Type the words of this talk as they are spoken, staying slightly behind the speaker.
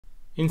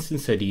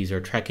Instance IDs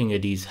or tracking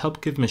IDs help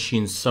give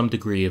machines some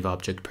degree of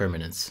object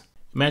permanence.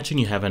 Imagine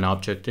you have an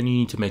object and you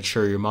need to make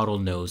sure your model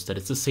knows that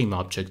it's the same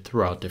object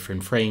throughout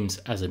different frames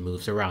as it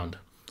moves around.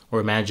 Or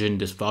imagine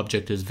this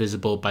object is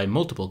visible by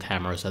multiple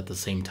cameras at the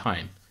same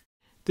time.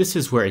 This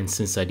is where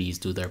Instance IDs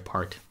do their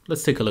part.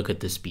 Let's take a look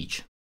at this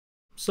beach.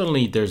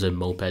 Suddenly there's a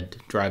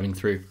moped driving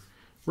through.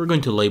 We're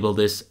going to label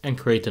this and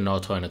create an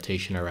auto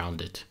annotation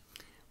around it.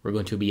 We're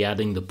going to be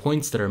adding the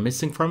points that are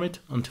missing from it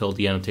until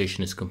the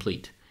annotation is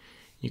complete.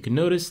 You can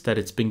notice that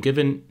it's been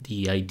given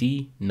the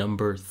ID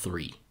number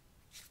 3.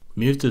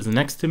 Move to the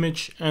next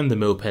image and the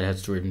moped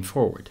has driven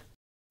forward.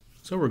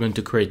 So we're going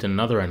to create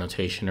another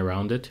annotation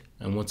around it,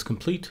 and once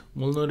complete,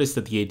 we'll notice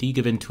that the ID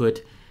given to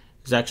it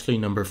is actually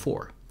number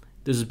 4.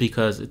 This is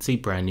because it's a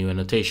brand new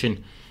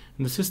annotation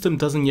and the system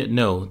doesn't yet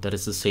know that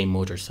it's the same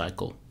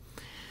motorcycle.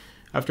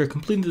 After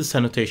completing this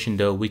annotation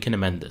though, we can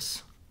amend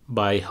this.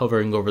 By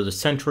hovering over the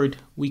centroid,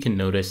 we can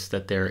notice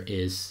that there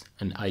is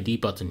an ID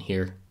button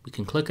here. We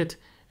can click it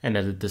and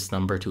edit this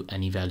number to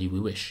any value we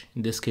wish.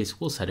 In this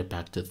case, we'll set it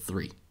back to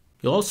 3.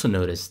 You'll also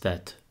notice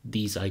that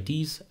these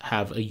IDs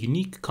have a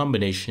unique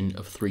combination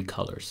of 3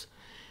 colors.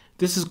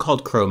 This is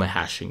called chroma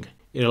hashing.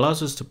 It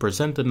allows us to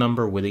present the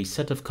number with a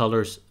set of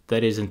colors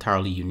that is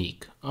entirely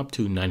unique, up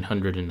to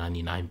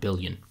 999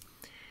 billion.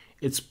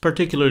 It's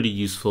particularly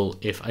useful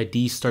if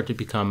IDs start to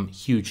become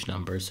huge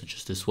numbers, such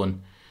as this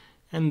one,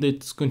 and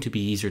it's going to be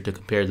easier to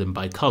compare them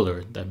by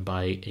color than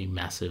by a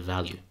massive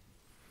value.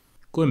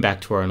 Going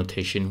back to our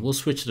annotation, we'll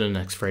switch to the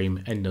next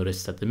frame and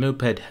notice that the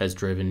moped has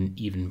driven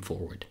even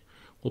forward.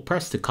 We'll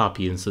press the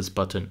copy instance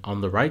button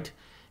on the right,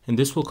 and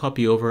this will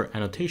copy over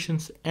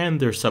annotations and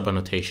their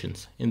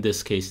sub-annotations, in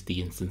this case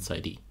the instance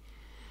ID.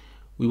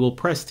 We will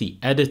press the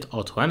Edit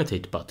Auto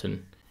Annotate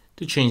button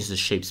to change the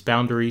shape's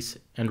boundaries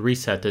and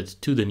reset it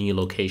to the new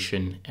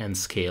location and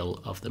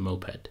scale of the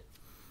moped.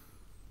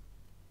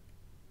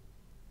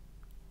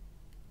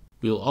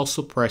 We will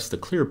also press the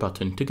Clear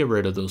button to get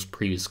rid of those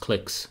previous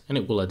clicks, and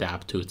it will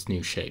adapt to its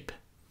new shape.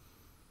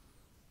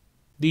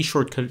 The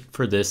shortcut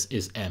for this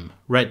is M,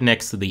 right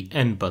next to the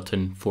N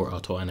button for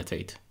Auto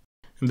Annotate.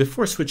 And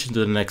before switching to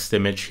the next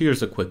image,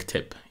 here's a quick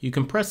tip. You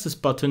can press this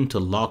button to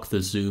lock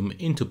the zoom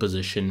into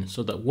position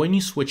so that when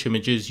you switch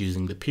images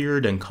using the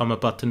period and comma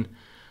button,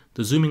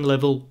 the zooming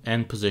level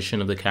and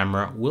position of the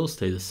camera will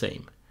stay the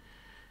same.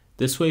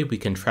 This way we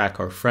can track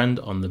our friend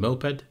on the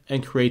moped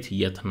and create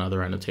yet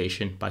another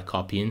annotation by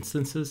copy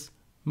instances,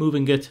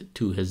 moving it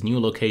to his new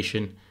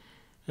location,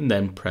 and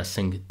then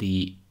pressing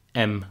the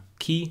M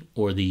key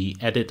or the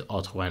Edit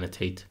Auto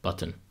Annotate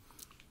button.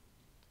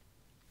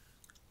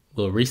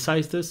 We'll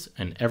resize this,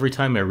 and every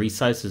time a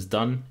resize is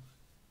done,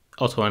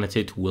 Auto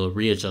Annotate will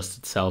readjust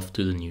itself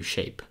to the new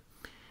shape.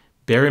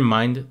 Bear in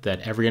mind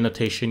that every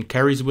annotation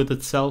carries with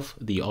itself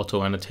the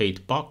Auto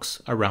Annotate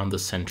box around the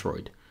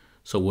centroid.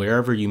 So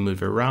wherever you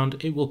move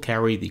around, it will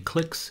carry the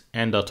clicks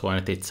and Auto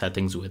Annotate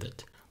settings with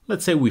it.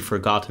 Let's say we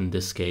forgot in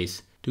this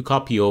case to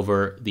copy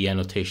over the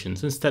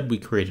annotations. Instead, we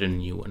created a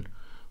new one.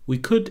 We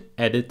could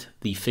edit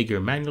the figure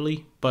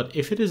manually, but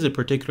if it is a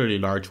particularly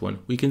large one,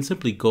 we can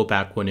simply go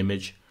back one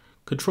image,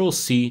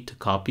 Ctrl+C to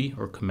copy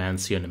or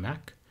Command+C on a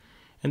Mac,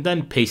 and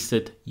then paste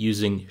it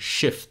using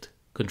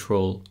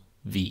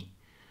Shift+Ctrl+V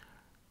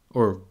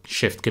or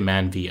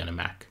Shift+Command+V on a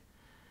Mac.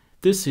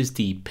 This is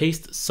the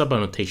Paste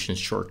Sub-Annotations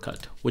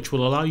shortcut, which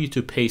will allow you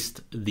to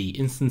paste the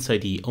instance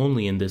ID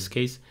only in this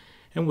case,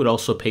 and would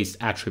also paste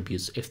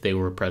attributes if they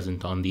were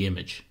present on the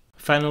image.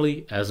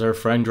 Finally, as our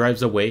friend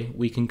drives away,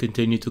 we can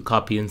continue to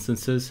copy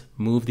instances,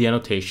 move the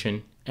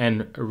annotation,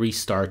 and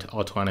restart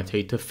Auto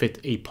Annotate to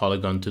fit a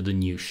polygon to the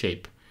new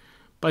shape,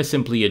 by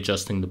simply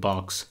adjusting the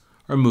box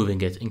or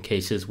moving it in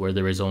cases where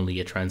there is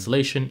only a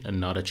translation and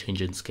not a change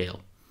in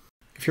scale.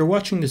 If you're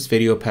watching this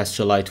video past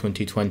July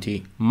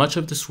 2020, much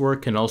of this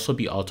work can also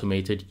be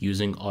automated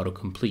using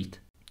autocomplete.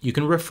 You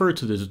can refer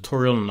to the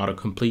tutorial on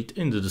autocomplete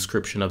in the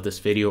description of this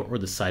video or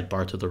the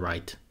sidebar to the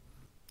right.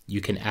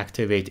 You can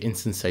activate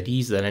instance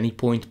IDs at any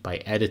point by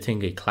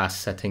editing a class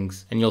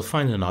settings, and you'll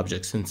find an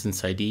object's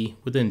instance ID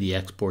within the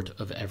export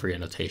of every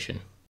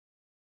annotation.